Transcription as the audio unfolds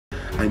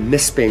I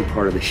miss being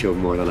part of the show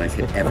more than I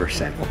could ever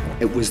say.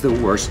 It was the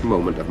worst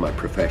moment of my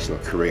professional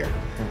career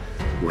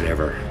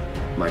whenever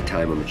my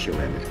time on the show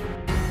ended.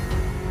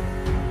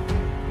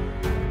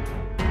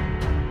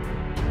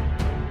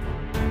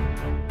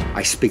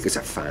 I speak as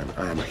a fan.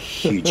 I am a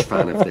huge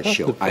fan of this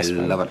show. I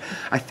love it.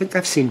 I think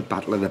I've seen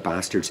Battle of the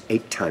Bastards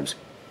 8 times.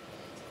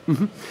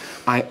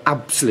 I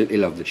absolutely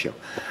love the show.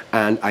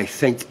 And I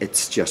think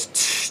it's just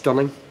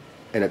stunning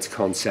in its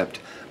concept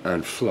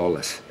and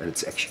flawless in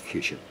its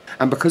execution.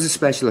 And because the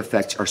special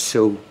effects are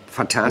so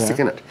fantastic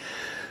in it,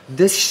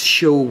 this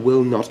show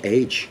will not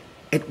age.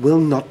 It will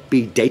not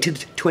be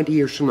dated 20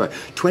 years from now.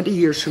 20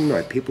 years from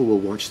now, people will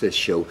watch this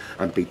show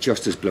and be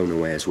just as blown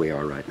away as we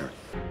are right now.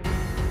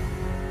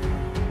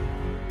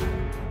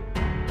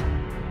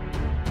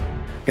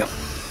 Yeah.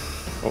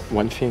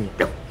 One thing.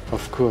 No.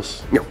 Of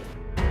course. No.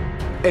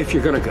 If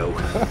you're gonna go,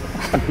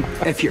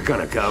 if you're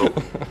gonna go,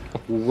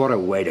 what a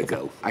way to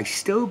go. I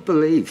still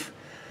believe,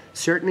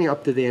 certainly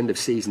up to the end of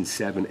season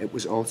 7, it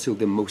was also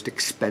the most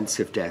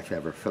expensive death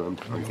ever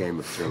filmed on Game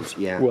of Thrones.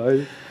 Yeah.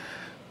 Why?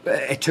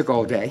 It took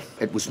all day.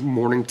 It was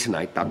morning to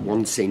night, that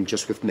one scene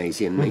just with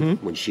Maisie and me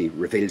when she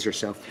reveals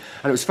herself.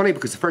 And it was funny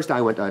because the first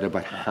eye went out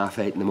about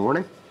 8:30 in the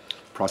morning,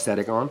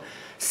 prosthetic on.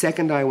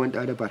 Second eye went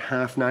out about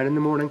 9:30 in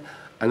the morning,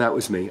 and that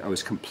was me. I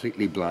was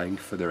completely blind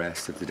for the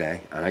rest of the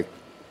day, and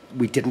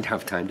we didn't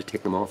have time to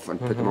take them off and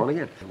put them on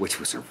again, which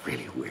was a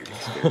really weird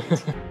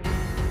experience.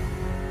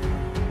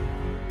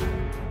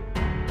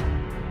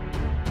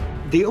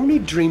 The only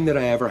dream that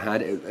I ever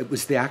had, it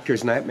was the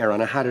actor's nightmare,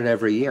 and I had it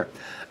every year.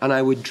 And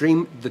I would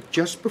dream that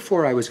just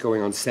before I was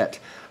going on set,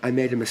 I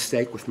made a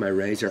mistake with my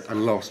razor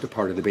and lost a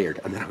part of the beard.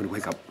 And then I would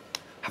wake up,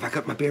 have I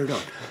got my beard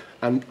on?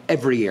 And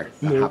every year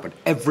that happened.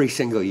 Every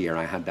single year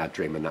I had that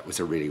dream, and that was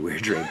a really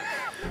weird dream.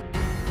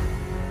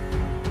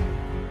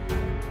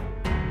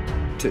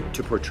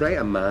 To portray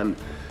a man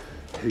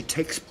who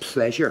takes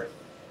pleasure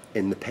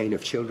in the pain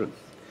of children,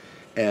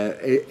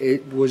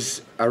 it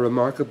was a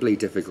remarkably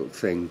difficult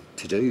thing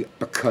to do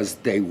because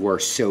they were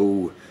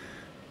so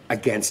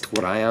against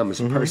what I am as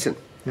a person.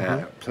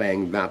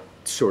 Playing that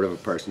sort of a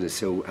person is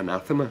so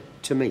anathema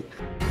to me.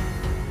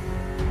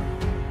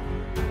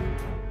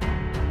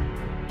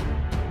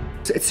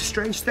 It's a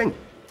strange thing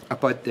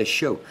about this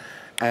show.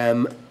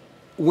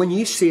 When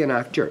you see an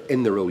actor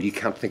in the role, you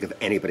can't think of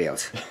anybody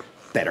else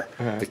better.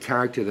 The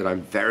character that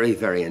I'm very,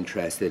 very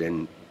interested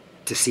in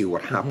to see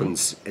what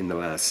happens in the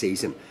last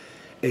season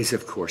is,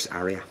 of course,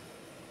 Arya.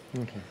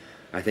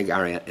 I think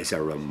Arya is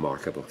a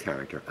remarkable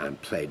character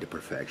and played to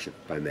perfection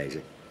by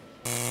Maisie.